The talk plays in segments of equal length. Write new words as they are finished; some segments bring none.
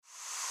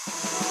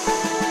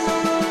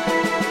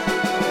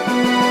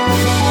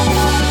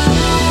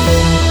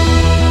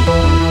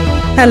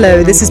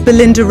Hello, this is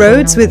Belinda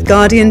Rhodes with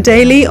Guardian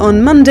Daily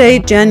on Monday,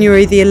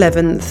 January the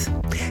 11th.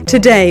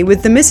 Today,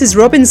 with the Mrs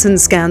Robinson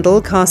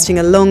scandal casting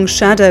a long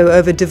shadow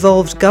over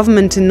devolved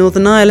government in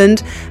Northern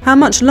Ireland, how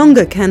much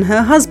longer can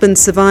her husband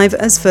survive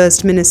as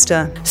First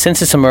Minister?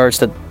 Since it's emerged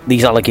that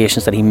these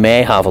allegations that he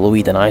may have, although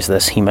he denies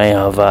this, he may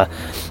have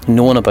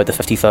known about the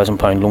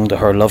 £50,000 loan to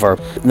her lover,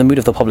 the mood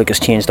of the public has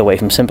changed away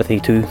from sympathy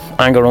to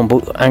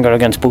anger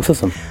against both of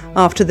them.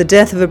 After the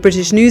death of a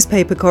British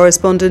newspaper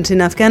correspondent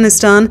in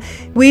Afghanistan,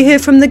 we hear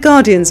from the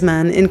Guardian's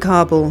man in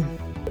Kabul.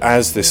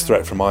 As this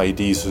threat from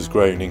IEDs has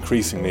grown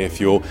increasingly,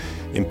 if you're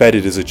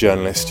embedded as a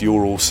journalist,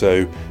 you're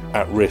also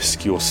at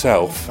risk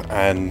yourself,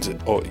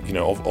 and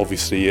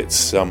obviously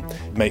it's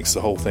makes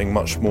the whole thing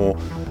much more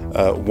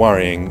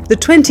worrying. The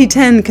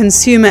 2010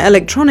 Consumer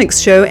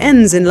Electronics Show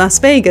ends in Las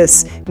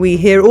Vegas. We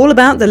hear all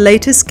about the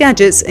latest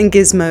gadgets and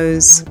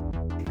gizmos.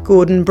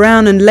 Gordon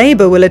Brown and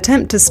Labour will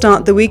attempt to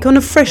start the week on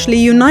a freshly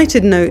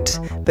united note,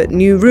 but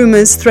new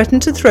rumours threaten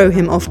to throw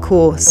him off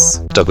course.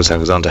 Douglas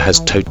Alexander has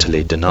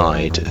totally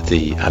denied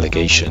the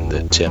allegation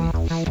that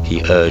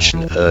he urged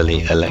an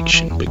early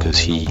election because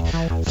he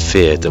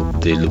feared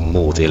that the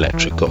more the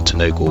electorate got to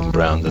know Gordon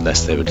Brown, the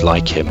less they would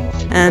like him.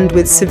 And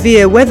with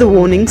severe weather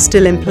warnings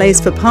still in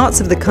place for parts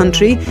of the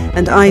country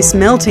and ice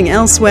melting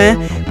elsewhere,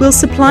 will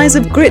supplies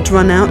of grit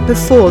run out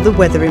before the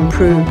weather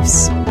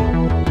improves?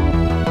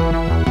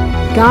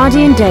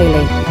 Guardian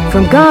Daily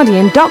from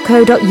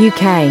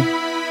guardian.co.uk.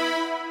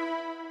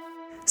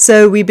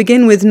 So we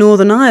begin with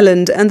Northern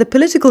Ireland and the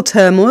political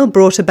turmoil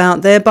brought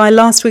about there by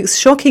last week's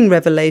shocking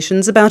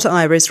revelations about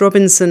Iris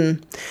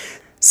Robinson.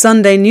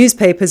 Sunday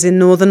newspapers in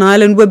Northern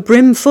Ireland were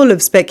brimful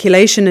of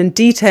speculation and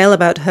detail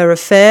about her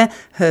affair,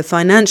 her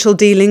financial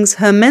dealings,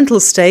 her mental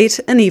state,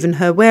 and even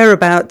her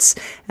whereabouts.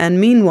 And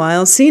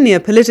meanwhile, senior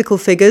political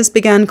figures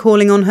began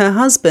calling on her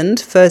husband,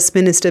 First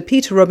Minister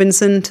Peter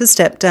Robinson, to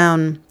step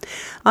down.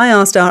 I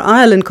asked our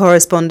Ireland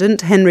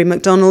correspondent, Henry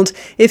MacDonald,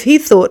 if he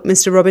thought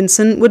Mr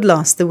Robinson would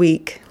last the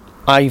week.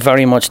 I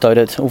very much doubt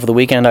it. Over the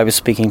weekend I was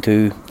speaking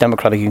to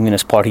Democratic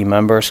Unionist Party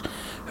members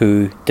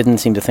who didn't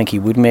seem to think he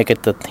would make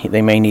it, that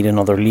they may need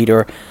another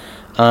leader.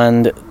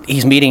 And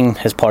he's meeting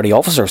his party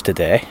officers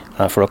today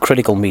for a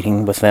critical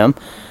meeting with them.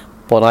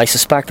 But I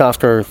suspect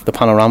after the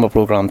Panorama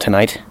programme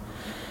tonight,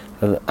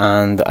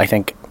 and I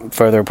think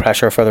further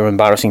pressure, further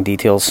embarrassing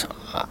details,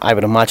 I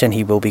would imagine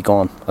he will be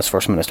gone as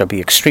First Minister. I'd be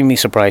extremely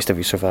surprised if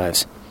he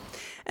survives.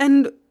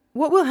 And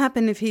what will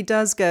happen if he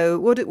does go?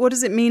 What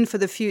does it mean for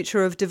the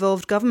future of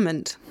devolved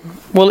government?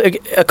 Well,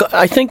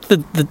 I think the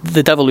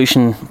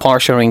devolution power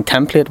sharing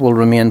template will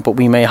remain, but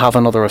we may have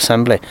another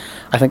assembly.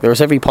 I think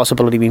there's every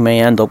possibility we may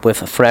end up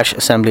with fresh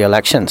assembly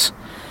elections,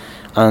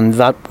 and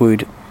that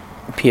would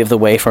pave the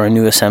way for a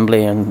new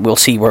assembly, and we'll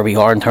see where we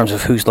are in terms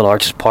of who's the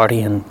largest party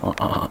and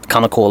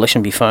can a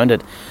coalition be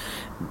founded.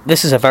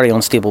 This is a very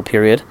unstable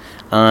period,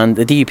 and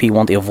the DUP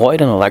want to avoid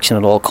an election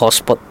at all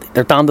costs, but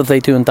they're damned if they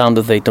do and damned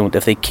if they don't.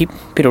 If they keep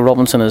Peter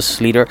Robinson as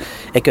leader,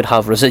 it could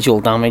have residual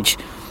damage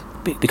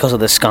because of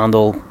this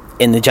scandal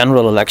in the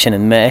general election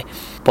in May.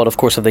 But of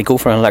course, if they go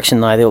for an election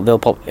now,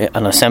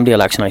 an assembly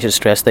election, I should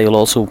stress, they'll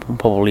also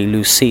probably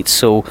lose seats.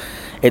 So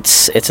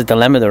it's a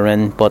dilemma they're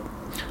in, but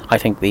I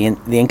think the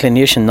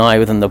inclination now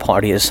within the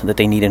party is that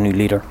they need a new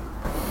leader.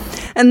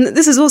 And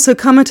this has also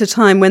come at a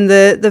time when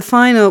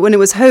when it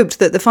was hoped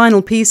that the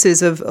final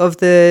pieces of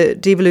the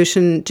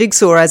devolution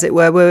jigsaw, as it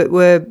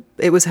were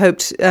it was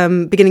hoped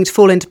beginning to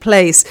fall into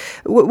place.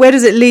 Where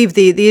does it leave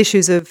the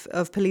issues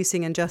of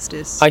policing and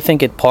justice? I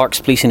think it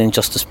parks policing and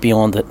justice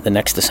beyond the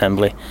next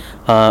assembly.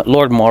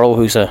 Lord Morrow,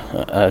 who's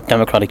a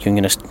Democratic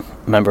Unionist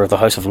member of the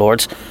House of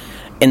Lords,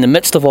 in the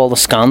midst of all the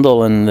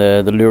scandal and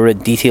the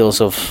lurid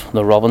details of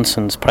the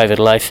Robinsons' private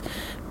life,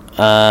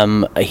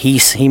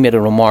 he made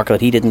a remark that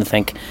he didn't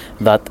think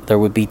that there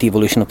would be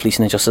devolution of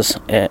policing and justice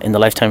in the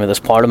lifetime of this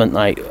Parliament.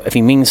 Now, if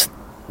he means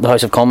the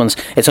House of Commons,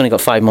 it's only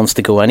got 5 months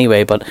to go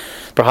anyway, but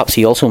perhaps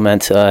he also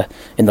meant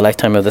in the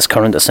lifetime of this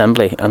current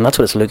Assembly, and that's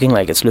what it's looking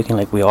like. It's looking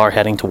like we are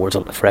heading towards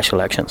fresh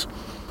elections.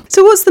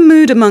 So what's the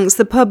mood amongst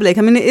the public?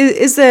 I mean,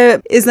 is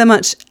there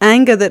much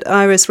anger that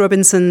Iris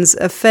Robinson's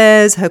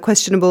affairs, her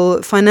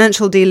questionable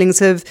financial dealings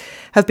have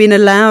been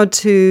allowed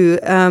to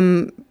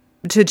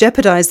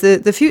jeopardise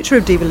the future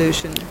of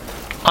devolution?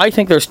 I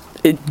think there's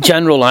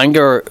general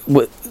anger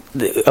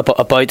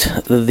about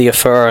the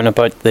affair and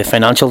about the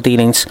financial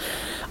dealings,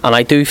 and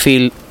I do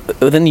feel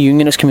within the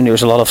unionist community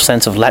there's a lot of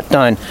sense of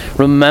letdown.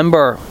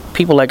 Remember,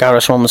 people like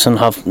Iris Robinson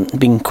have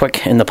been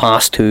quick in the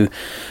past to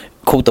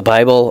quote the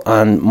Bible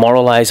and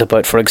moralise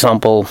about, for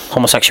example,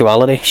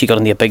 homosexuality. She got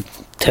into a big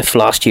tiff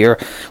last year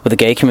with the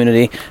gay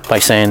community by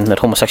saying that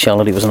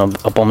homosexuality was an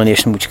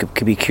abomination which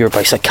could be cured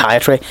by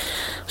psychiatry.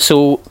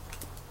 So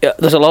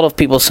there's a lot of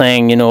people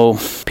saying,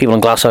 people in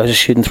glass houses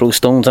shouldn't throw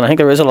stones, and I think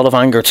there is a lot of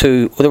anger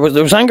too. There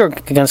was anger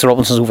against the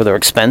Robinsons over their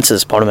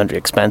expenses, parliamentary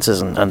expenses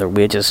and their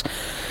wages,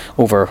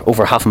 over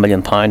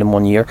 £500,000 in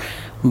 1 year.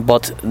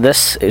 But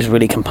this is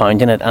really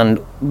compounding it, and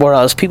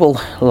whereas people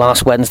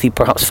last Wednesday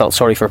perhaps felt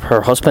sorry for her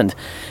husband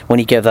when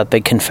he gave that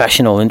big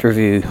confessional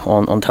interview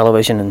on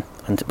television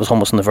and it was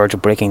almost on the verge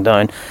of breaking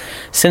down,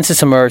 since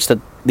it's emerged that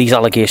these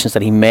allegations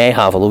that he may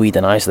have, although he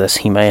denies this,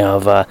 he may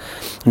have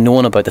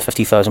known about the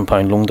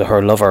 £50,000 loan to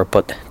her lover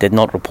but did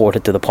not report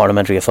it to the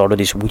parliamentary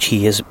authorities, which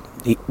he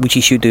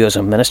should do as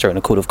a minister in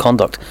a code of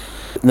conduct,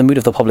 the mood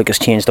of the public has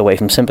changed away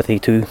from sympathy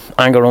to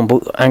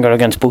anger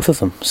against both of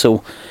them.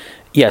 So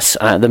yes,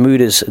 the mood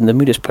is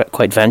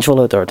quite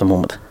vengeful out there at the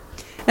moment.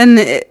 And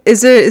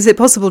is it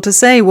possible to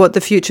say what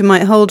the future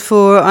might hold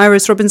for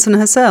Iris Robinson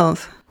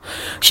herself?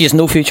 She has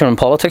no future in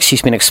politics.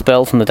 She's been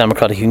expelled from the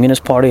Democratic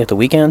Unionist Party at the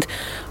weekend.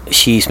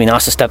 She's been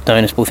asked to step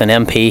down as both an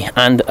MP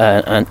and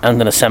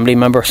an Assembly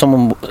member.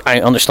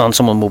 I understand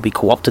someone will be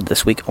co-opted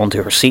this week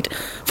onto her seat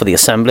for the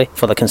Assembly,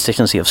 for the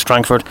constituency of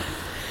Strangford.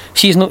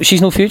 She's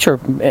no future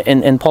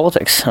in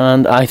politics,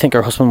 and I think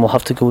her husband will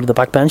have to go to the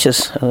back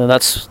benches.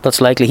 That's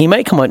likely. He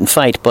might come out and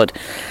fight, but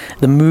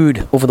the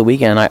mood over the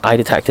weekend I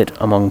detected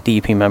among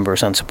DUP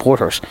members and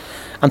supporters,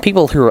 and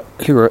people who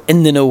are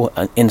in the know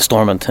in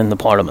Stormont in the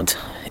Parliament,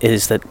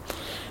 is that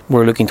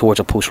we're looking towards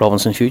a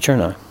post-Robinson future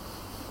now.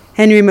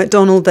 Henry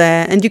MacDonald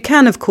there, and you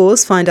can of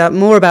course find out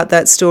more about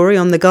that story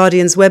on The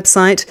Guardian's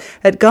website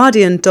at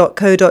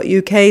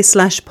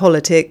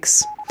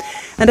guardian.co.uk/politics.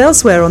 And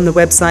elsewhere on the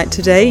website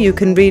today you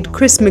can read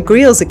Chris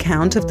McGreal's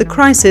account of the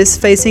crisis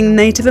facing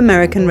Native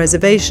American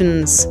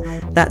reservations.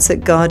 That's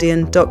at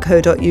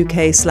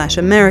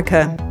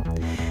guardian.co.uk/America.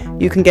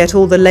 You can get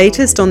all the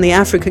latest on the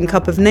African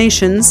Cup of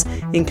Nations,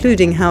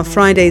 including how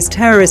Friday's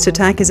terrorist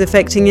attack is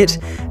affecting it,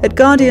 at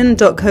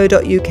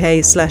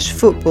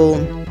guardian.co.uk/football.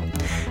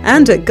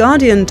 And at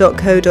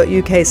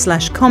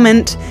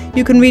guardian.co.uk/comment,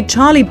 you can read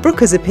Charlie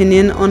Brooker's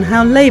opinion on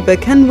how Labour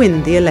can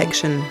win the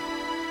election.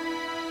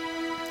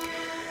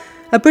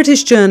 A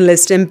British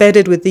journalist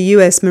embedded with the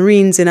US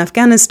Marines in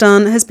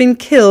Afghanistan has been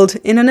killed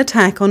in an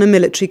attack on a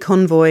military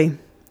convoy.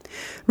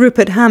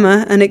 Rupert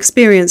Hammer, an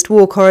experienced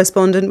war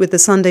correspondent with the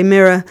Sunday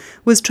Mirror,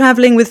 was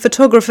travelling with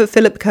photographer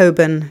Philip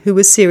Coburn, who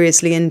was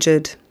seriously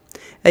injured.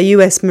 A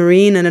US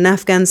Marine and an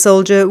Afghan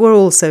soldier were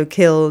also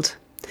killed.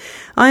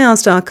 I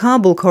asked our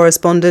Kabul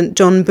correspondent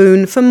John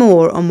Boone for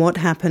more on what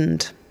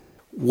happened.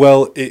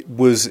 Well, it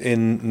was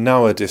in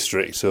Nawa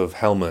district of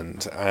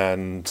Helmand,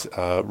 and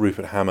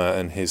Rupert Hammer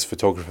and his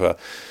photographer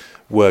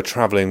were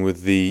travelling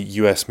with the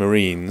US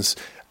Marines.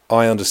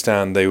 I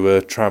understand they were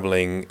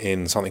travelling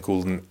in something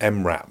called an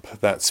MRAP.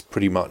 That's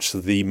pretty much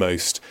the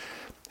most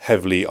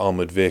heavily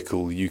armoured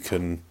vehicle you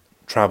can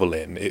travel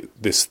in.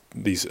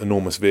 These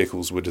enormous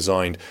vehicles were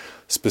designed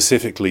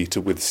specifically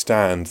to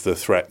withstand the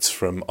threats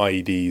from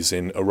IEDs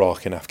in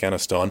Iraq and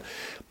Afghanistan,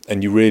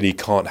 and you really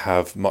can't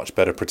have much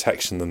better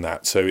protection than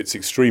that. So it's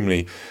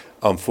extremely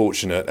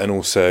unfortunate and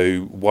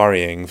also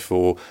worrying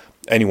for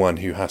anyone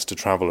who has to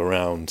travel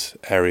around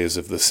areas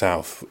of the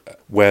south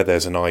where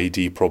there's an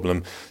IED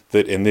problem,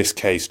 that in this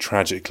case,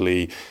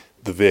 tragically,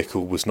 the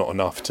vehicle was not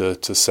enough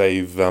to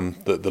save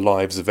the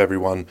lives of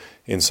everyone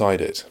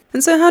inside it.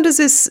 And so how does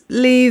this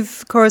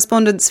leave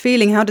correspondents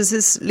feeling? How does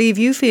this leave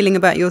you feeling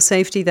about your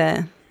safety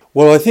there?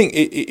 Well, I think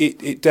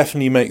it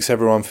definitely makes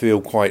everyone feel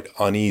quite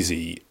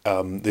uneasy.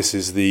 This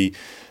is the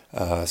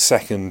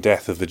second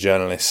death of the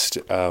journalist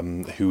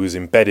who was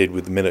embedded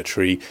with the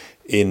military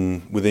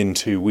within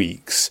 2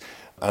 weeks.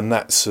 And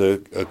that's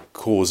a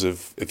cause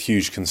of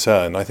huge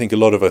concern. I think a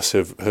lot of us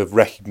have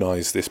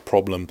recognised this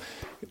problem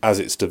as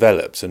it's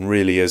developed, and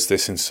really as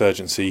this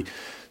insurgency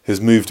has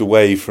moved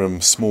away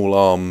from small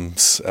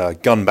arms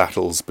gun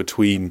battles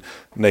between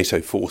NATO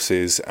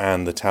forces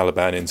and the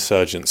Taliban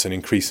insurgents, and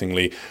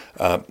increasingly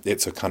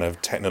it's a kind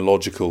of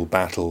technological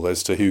battle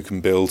as to who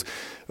can build,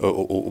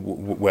 or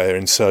where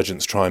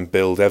insurgents try and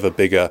build ever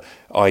bigger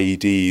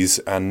IEDs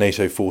and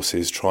NATO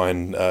forces try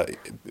and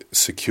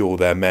secure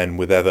their men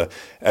with ever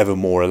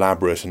more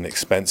elaborate and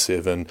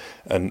expensive and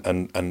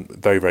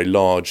very, very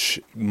large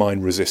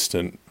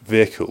mine-resistant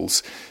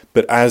vehicles.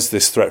 But as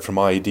this threat from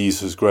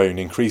IEDs has grown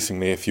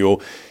increasingly, if you're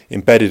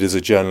embedded as a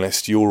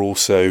journalist, you're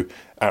also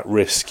at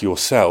risk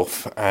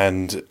yourself,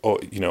 and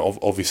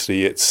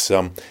obviously it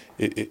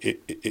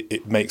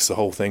makes the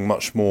whole thing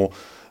much more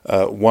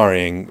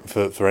worrying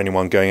for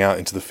anyone going out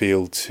into the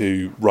field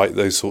to write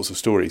those sorts of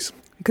stories.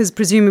 Because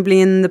presumably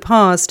in the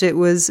past it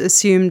was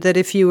assumed that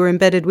if you were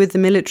embedded with the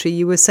military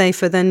you were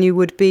safer than you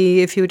would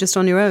be if you were just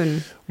on your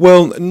own.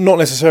 Well, not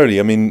necessarily.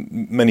 I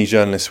mean, many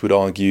journalists would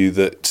argue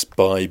that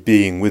by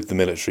being with the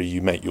military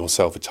you make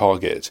yourself a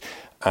target,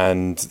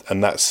 and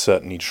that's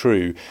certainly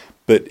true.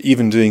 But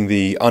even doing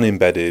the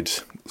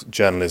unembedded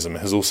journalism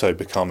has also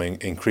become I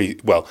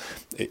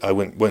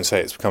won't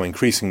say it's become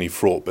increasingly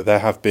fraught, but there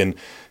have been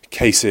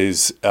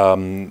cases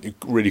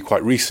really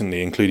quite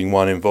recently, including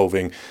one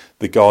involving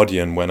The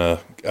Guardian, when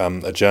a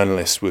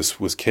journalist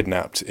was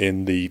kidnapped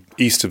in the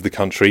east of the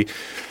country.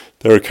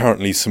 There are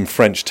currently some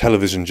French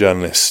television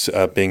journalists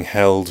being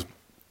held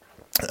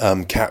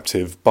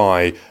captive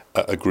by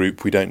a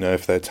group. We don't know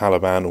if they're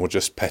Taliban or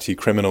just petty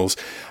criminals.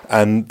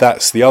 And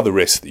that's the other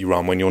risk that you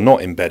run when you're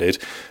not embedded.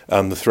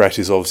 The threat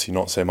is obviously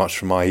not so much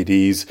from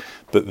IEDs,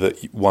 but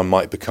that one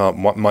might be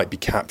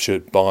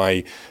captured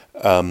by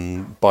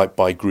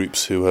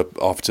groups who are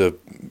after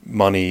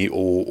money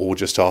or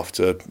just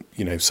after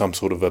some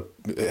sort of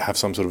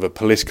a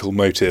political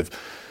motive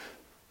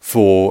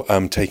for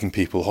taking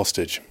people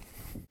hostage.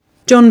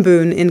 John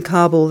Boone in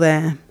Kabul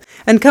there.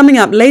 And coming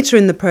up later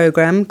in the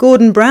programme,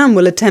 Gordon Brown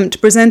will attempt to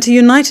present a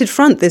united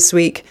front this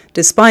week,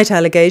 despite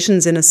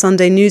allegations in a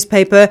Sunday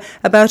newspaper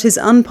about his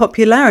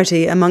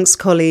unpopularity amongst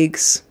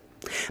colleagues.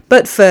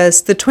 But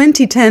first, the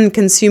 2010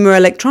 Consumer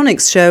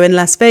Electronics Show in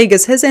Las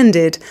Vegas has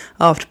ended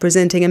after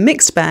presenting a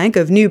mixed bag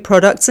of new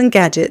products and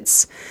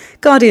gadgets.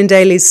 Guardian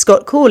Daily's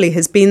Scott Corley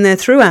has been there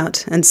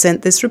throughout and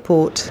sent this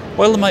report.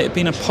 Well, there might have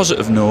been a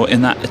positive note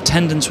in that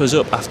attendance was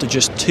up after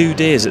just 2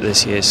 days at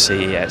this year's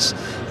CES.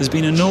 There's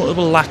been a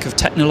notable lack of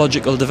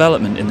technological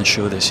development in the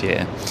show this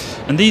year,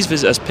 and these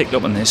visitors picked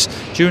up on this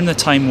during their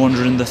time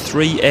wandering the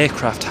 3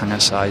 aircraft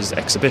hangar-sized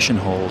exhibition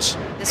halls.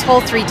 This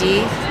whole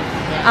 3D,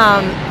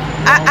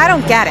 I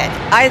don't get it.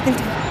 I think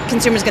the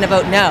consumer's going to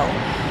vote no.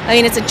 I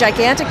mean, it's a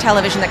gigantic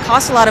television that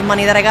costs a lot of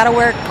money that I got to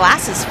wear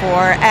glasses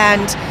for,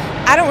 and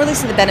I don't really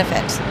see the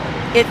benefit.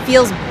 It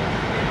feels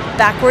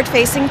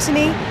backward-facing to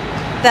me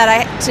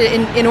that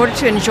in order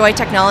to enjoy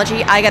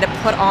technology, I got to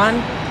put on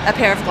a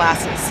pair of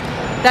glasses.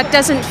 That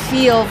doesn't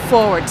feel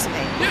forward to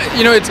me.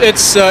 You know,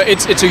 it's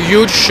a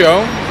huge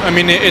show. I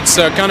mean, it's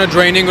kind of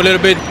draining a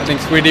little bit. I think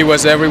 3D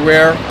was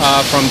everywhere,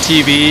 from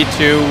TV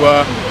to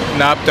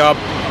laptop.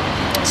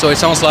 So it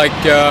sounds like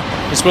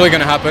it's really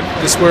going to happen.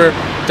 This is where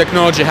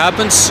technology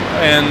happens,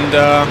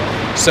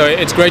 and so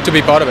it's great to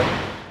be part of it.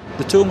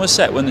 The tone was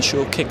set when the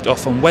show kicked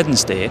off on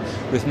Wednesday,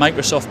 with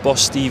Microsoft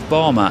boss Steve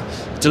Ballmer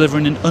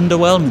delivering an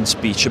underwhelming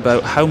speech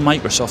about how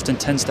Microsoft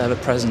intends to have a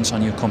presence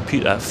on your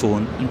computer,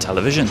 phone and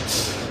television,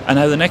 and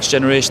how the next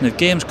generation of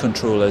games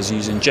controllers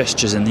using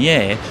gestures in the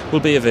air will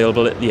be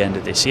available at the end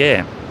of this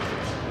year.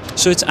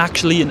 So it's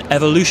actually an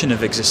evolution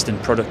of existing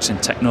products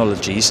and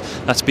technologies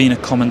that's been a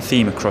common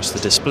theme across the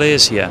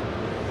displays here.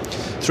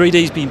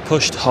 3D's been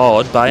pushed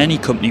hard by any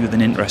company with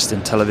an interest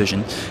in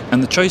television,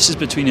 and the choices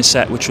between a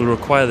set which will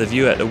require the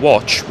viewer to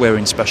watch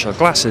wearing special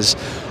glasses,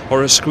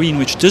 or a screen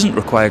which doesn't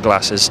require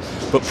glasses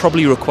but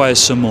probably requires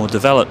some more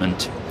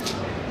development.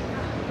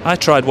 I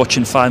tried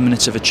watching 5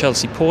 minutes of a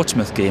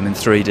Chelsea-Portsmouth game in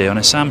 3D on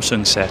a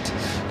Samsung set.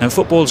 Now,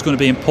 football is going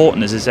to be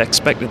important, as it's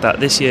expected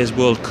that this year's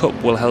World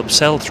Cup will help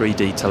sell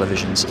 3D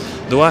televisions,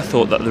 though I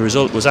thought that the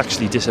result was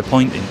actually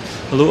disappointing,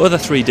 although other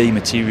 3D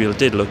material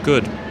did look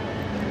good.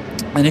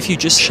 And if you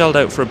just shelled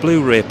out for a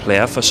Blu-ray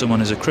player for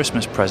someone as a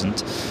Christmas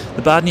present,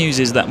 the bad news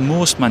is that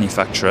most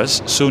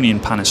manufacturers, Sony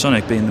and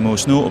Panasonic being the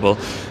most notable,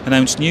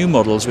 announced new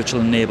models which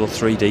will enable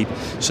 3D,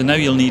 so now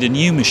you'll need a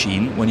new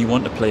machine when you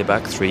want to play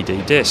back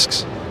 3D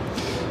discs.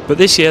 But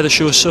this year the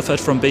show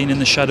suffered from being in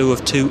the shadow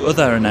of 2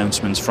 other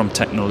announcements from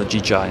technology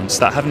giants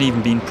that haven't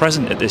even been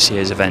present at this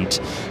year's event,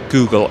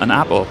 Google and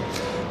Apple.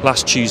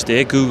 Last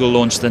Tuesday, Google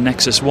launched the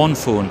Nexus 1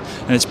 phone,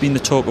 and it's been the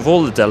talk of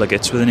all the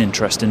delegates with an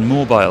interest in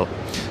mobile.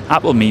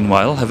 Apple,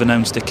 meanwhile, have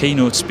announced a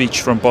keynote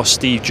speech from boss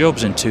Steve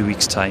Jobs in 2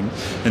 weeks' time,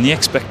 and the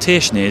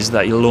expectation is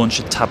that he'll launch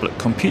a tablet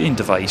computing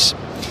device.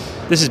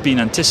 This has been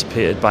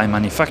anticipated by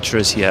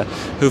manufacturers here,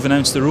 who've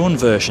announced their own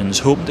versions,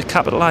 hoping to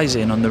capitalise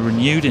in on the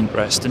renewed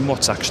interest in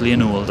what's actually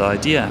an old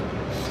idea.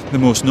 The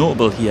most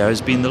notable here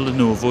has been the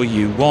Lenovo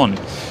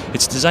U1.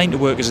 It's designed to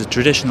work as a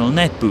traditional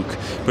netbook,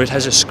 but it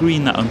has a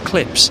screen that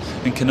unclips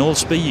and can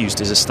also be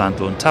used as a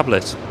standalone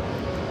tablet.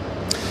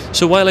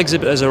 So while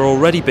exhibitors are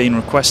already being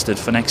requested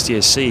for next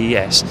year's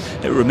CES,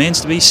 it remains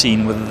to be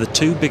seen whether the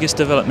 2 biggest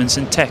developments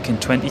in tech in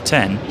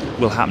 2010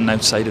 will happen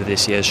outside of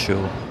this year's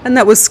show. And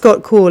that was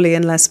Scott Corley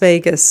in Las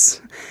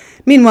Vegas.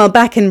 Meanwhile,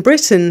 back in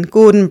Britain,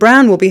 Gordon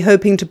Brown will be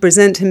hoping to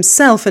present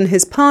himself and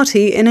his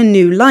party in a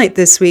new light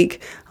this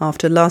week,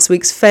 after last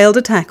week's failed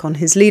attack on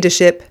his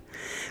leadership.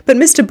 But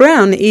Mr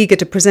Brown, eager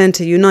to present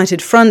a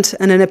united front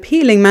and an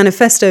appealing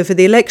manifesto for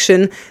the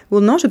election,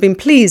 will not have been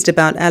pleased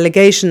about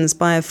allegations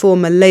by a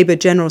former Labour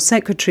General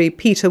Secretary,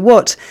 Peter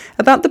Watt,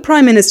 about the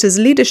Prime Minister's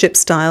leadership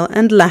style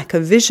and lack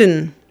of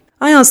vision.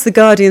 I asked The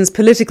Guardian's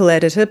political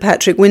editor,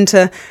 Patrick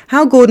Winter,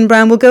 how Gordon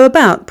Brown will go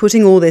about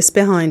putting all this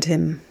behind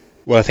him.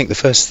 Well, I think the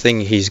first thing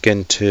he's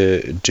going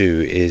to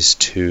do is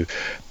to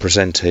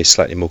present a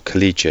slightly more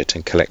collegiate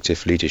and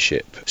collective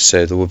leadership.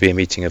 So there will be a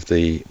meeting of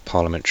the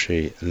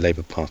Parliamentary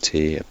Labour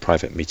Party, a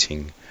private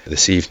meeting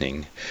this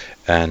evening,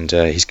 and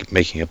he's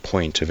making a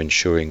point of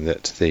ensuring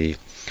that the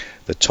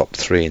top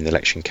 3 in the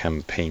election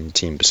campaign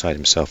team beside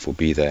himself will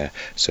be there.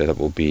 So that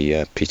will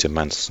be Peter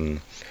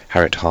Manson,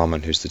 Harriet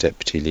Harman, who's the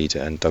deputy leader,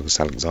 and Douglas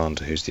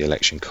Alexander, who's the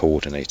election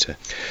coordinator.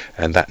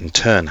 And that in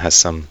turn has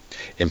some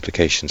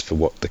implications for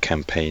what the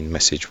campaign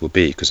message will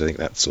be, because I think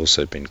that's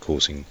also been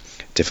causing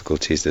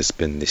difficulties. There's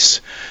been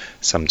this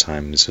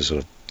sometimes a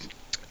sort of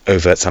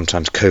overt,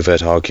 sometimes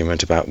covert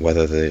argument about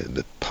whether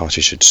the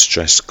party should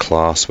stress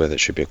class, whether it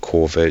should be a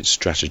core vote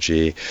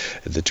strategy,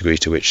 the degree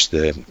to which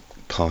the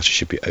party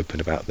should be open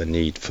about the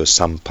need for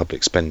some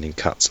public spending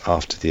cuts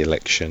after the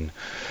election,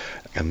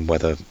 and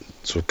whether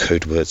sort of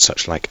code words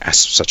such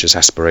as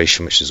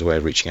aspiration, which is a way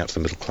of reaching out to the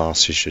middle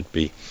classes, should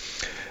be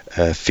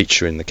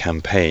feature in the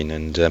campaign.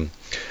 And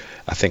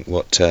I think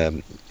what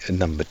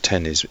number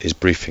 10 is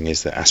briefing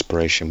is that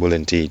aspiration will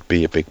indeed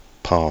be a big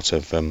part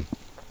of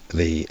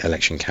the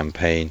election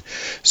campaign,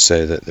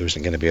 so that there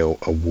isn't going to be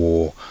a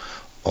war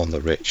on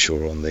the rich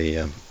or on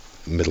the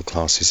middle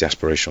classes, the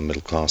aspirational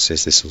middle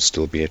classes. This will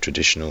still be a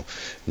traditional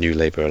New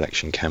Labour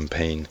election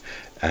campaign,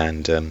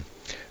 and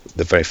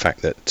the very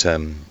fact that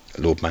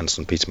Lord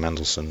Mandelson, Peter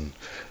Mandelson,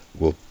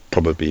 will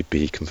probably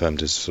be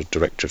confirmed as sort of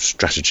Director of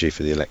Strategy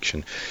for the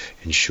election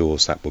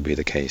ensures that will be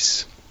the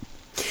case.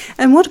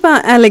 And what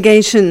about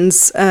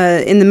allegations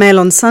in the Mail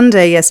on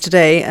Sunday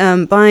yesterday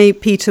by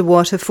Peter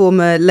Watt, a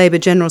former Labour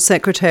General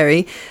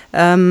Secretary,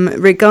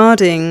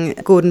 regarding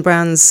Gordon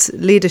Brown's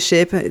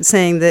leadership,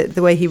 saying that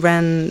the way he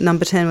ran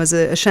Number 10 was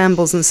a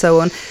shambles and so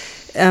on.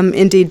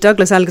 Indeed,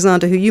 Douglas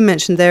Alexander, who you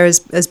mentioned there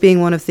as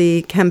being one of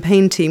the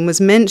campaign team, was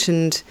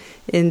mentioned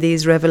in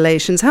these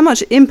revelations. How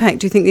much impact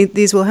do you think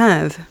these will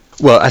have?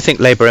 Well, I think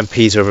Labour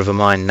MPs are of a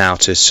mind now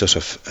to sort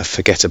of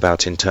forget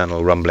about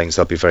internal rumblings.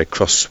 They'll be very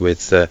cross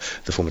with the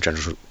former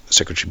General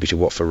Secretary Peter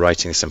Watt for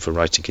writing this and for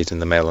writing it in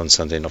the Mail on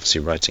Sunday, and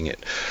obviously writing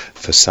it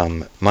for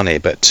some money.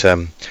 But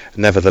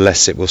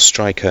nevertheless, it will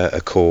strike a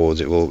chord.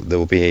 There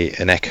will be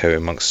an echo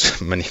amongst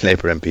many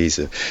Labour MPs,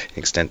 the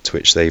extent to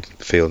which they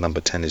feel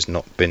Number 10 has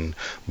not been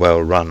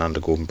well run under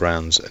Gordon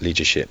Brown's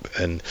leadership.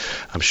 And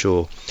I'm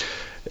sure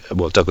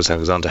Douglas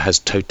Alexander has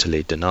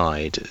totally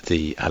denied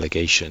the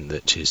allegation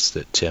that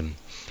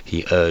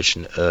he urged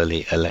an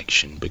early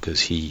election because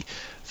he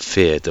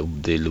feared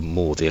that the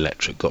more the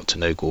electorate got to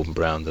know Gordon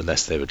Brown, the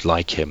less they would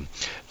like him.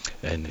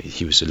 And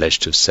he was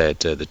alleged to have said,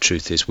 the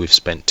truth is we've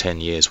spent 10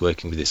 years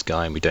working with this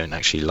guy and we don't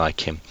actually like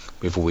him.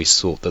 We've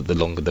always thought that the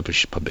longer the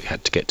British public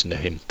had to get to know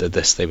him, the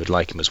less they would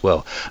like him as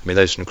well. I mean,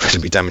 those are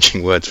incredibly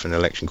damaging words for an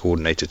election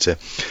coordinator to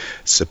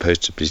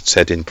supposed to be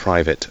said in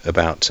private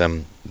about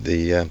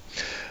the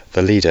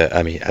leader.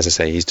 I mean, as I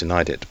say, he's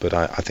denied it, but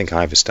I think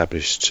I've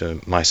established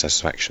to my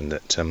satisfaction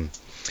that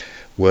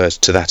words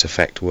to that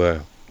effect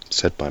were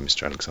said by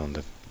Mr.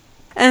 Alexander.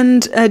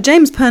 And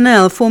James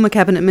Purnell, former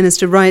Cabinet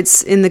Minister,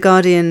 writes in The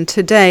Guardian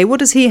today. What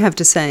does he have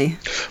to say?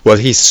 Well,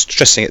 he's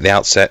stressing at the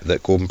outset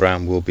that Gordon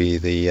Brown will be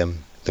the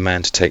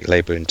man to take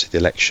Labour into the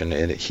election.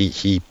 And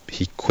he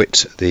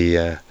quit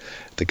the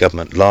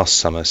government last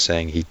summer,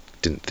 saying he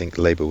didn't think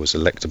Labour was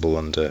electable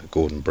under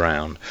Gordon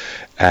Brown,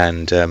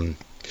 and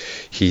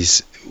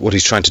what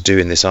he's trying to do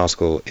in this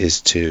article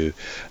is to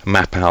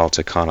map out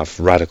a kind of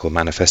radical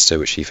manifesto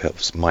which he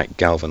felt might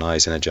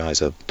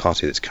energise a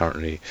party that's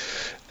currently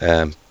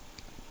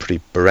pretty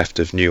bereft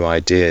of new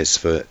ideas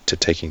to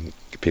taking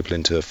people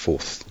into a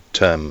fourth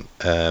term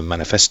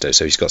manifesto.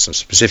 So he's got some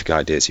specific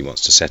ideas he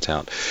wants to set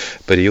out,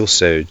 but he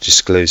also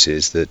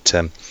discloses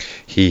that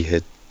he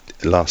had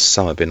last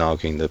summer been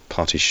arguing the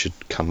party should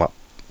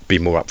be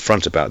more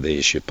upfront about the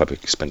issue of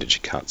public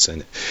expenditure cuts,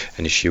 and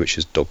an issue which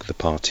has dogged the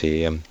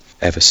party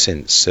ever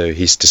since. So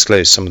he's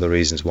disclosed some of the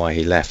reasons why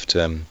he left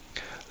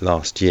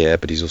last year,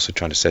 but he's also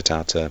trying to set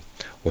out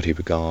what he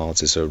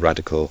regards as a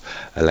radical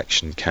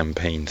election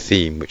campaign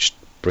theme, which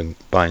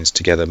binds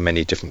together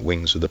many different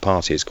wings of the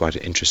party. It's quite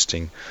an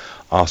interesting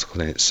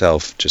article in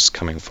itself, just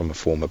coming from a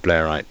former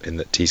Blairite, in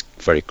that he's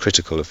very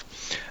critical of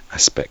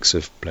aspects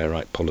of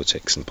Blairite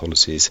politics and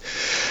policies,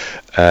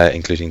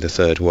 including the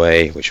Third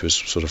Way, which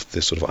was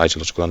the sort of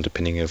ideological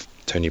underpinning of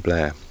Tony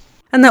Blair.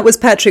 And that was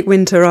Patrick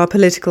Winter, our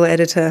political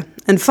editor.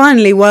 And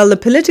finally, while the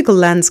political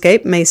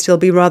landscape may still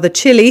be rather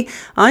chilly,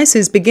 ice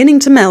is beginning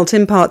to melt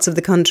in parts of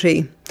the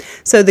country.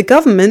 So the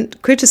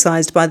government,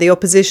 criticised by the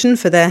opposition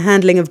for their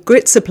handling of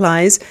grit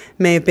supplies,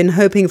 may have been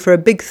hoping for a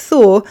big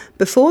thaw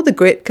before the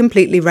grit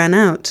completely ran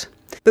out.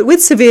 But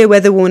with severe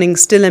weather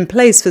warnings still in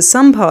place for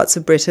some parts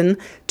of Britain,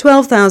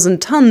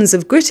 12,000 tonnes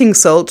of gritting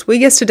salt were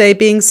yesterday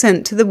being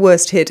sent to the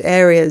worst-hit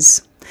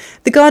areas.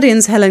 The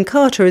Guardian's Helen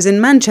Carter is in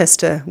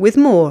Manchester with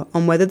more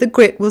on whether the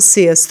grit will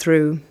see us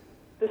through.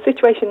 The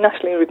situation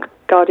nationally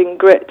regarding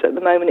grit at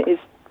the moment is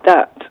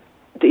that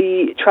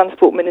the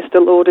Transport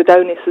Minister, Lord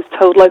Adonis, has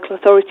told local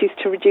authorities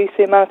to reduce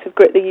the amount of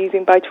grit they're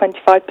using by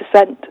 25%.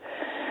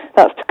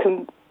 That's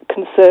to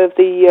conserve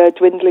the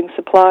dwindling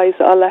supplies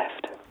that are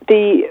left.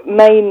 The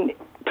main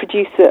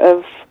producer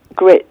of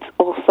grit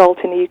or salt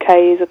in the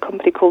UK is a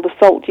company called the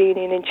Salt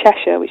Union in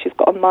Cheshire, which has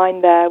got a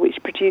mine there which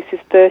produces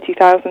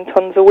 30,000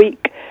 tonnes a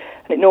week,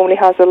 and it normally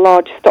has a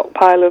large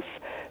stockpile of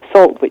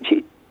salt which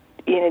it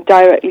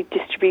directly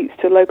distributes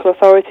to local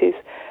authorities.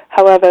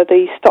 However,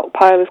 the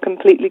stockpile is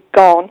completely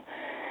gone,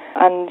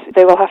 and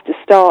they will have to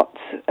start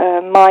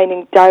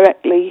mining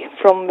directly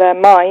from their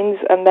mines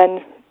and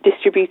then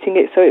distributing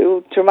it, so it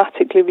will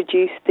dramatically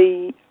reduce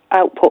the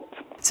output.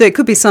 So it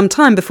could be some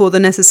time before the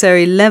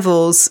necessary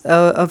levels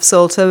of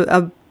salt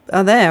are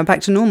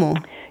back to normal.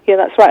 Yeah,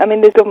 that's right. I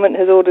mean, the government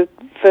has ordered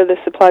further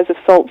supplies of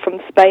salt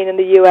from Spain and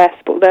the US,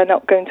 but they're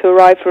not going to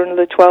arrive for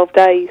another 12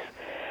 days.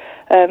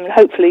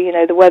 Hopefully,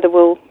 the weather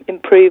will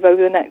improve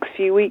over the next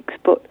few weeks,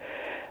 but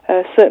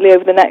certainly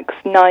over the next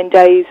 9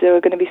 days there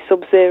are going to be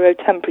sub-zero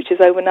temperatures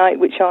overnight,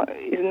 which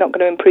is not going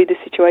to improve the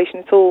situation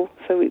at all.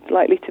 So it's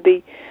likely to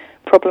be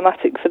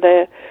problematic for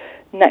the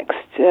next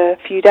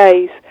few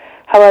days.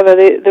 However,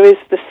 there is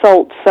the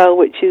SALT cell,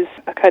 which is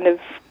a kind of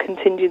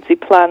contingency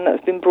plan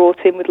that's been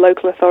brought in with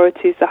local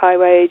authorities, the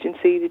Highway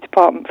Agency, the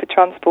Department for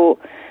Transport,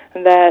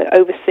 and they're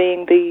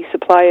overseeing the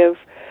supply of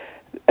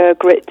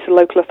grit to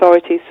local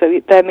authorities.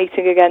 So they're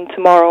meeting again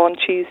tomorrow on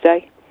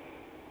Tuesday.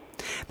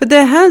 But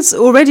there has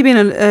already been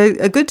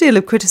a good deal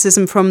of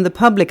criticism from the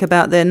public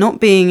about there not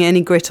being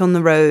any grit on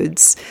the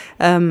roads,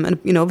 and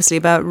obviously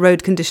about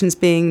road conditions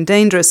being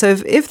dangerous. So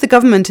if the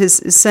government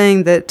is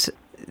saying that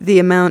the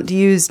amount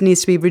used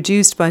needs to be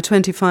reduced by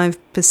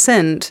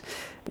 25%,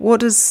 what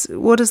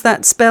does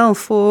that spell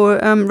for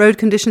road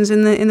conditions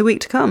in the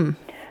week to come?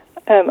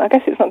 I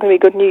guess it's not going to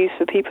be good news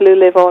for people who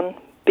live on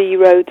B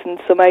roads and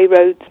some A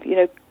roads.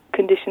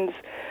 Conditions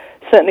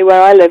certainly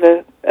where I live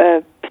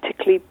are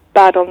particularly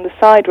bad on the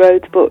side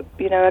roads, but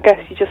I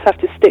guess you just have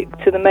to stick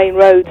to the main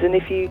roads, and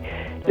if you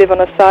live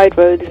on a side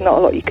road there's not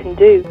a lot you can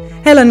do.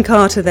 Helen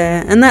Carter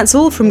there, and that's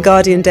all from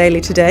Guardian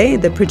Daily today.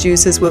 The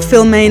producers were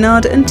Phil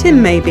Maynard and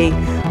Tim Maybe.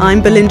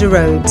 I'm Belinda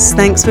Rhodes.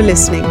 Thanks for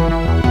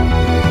listening.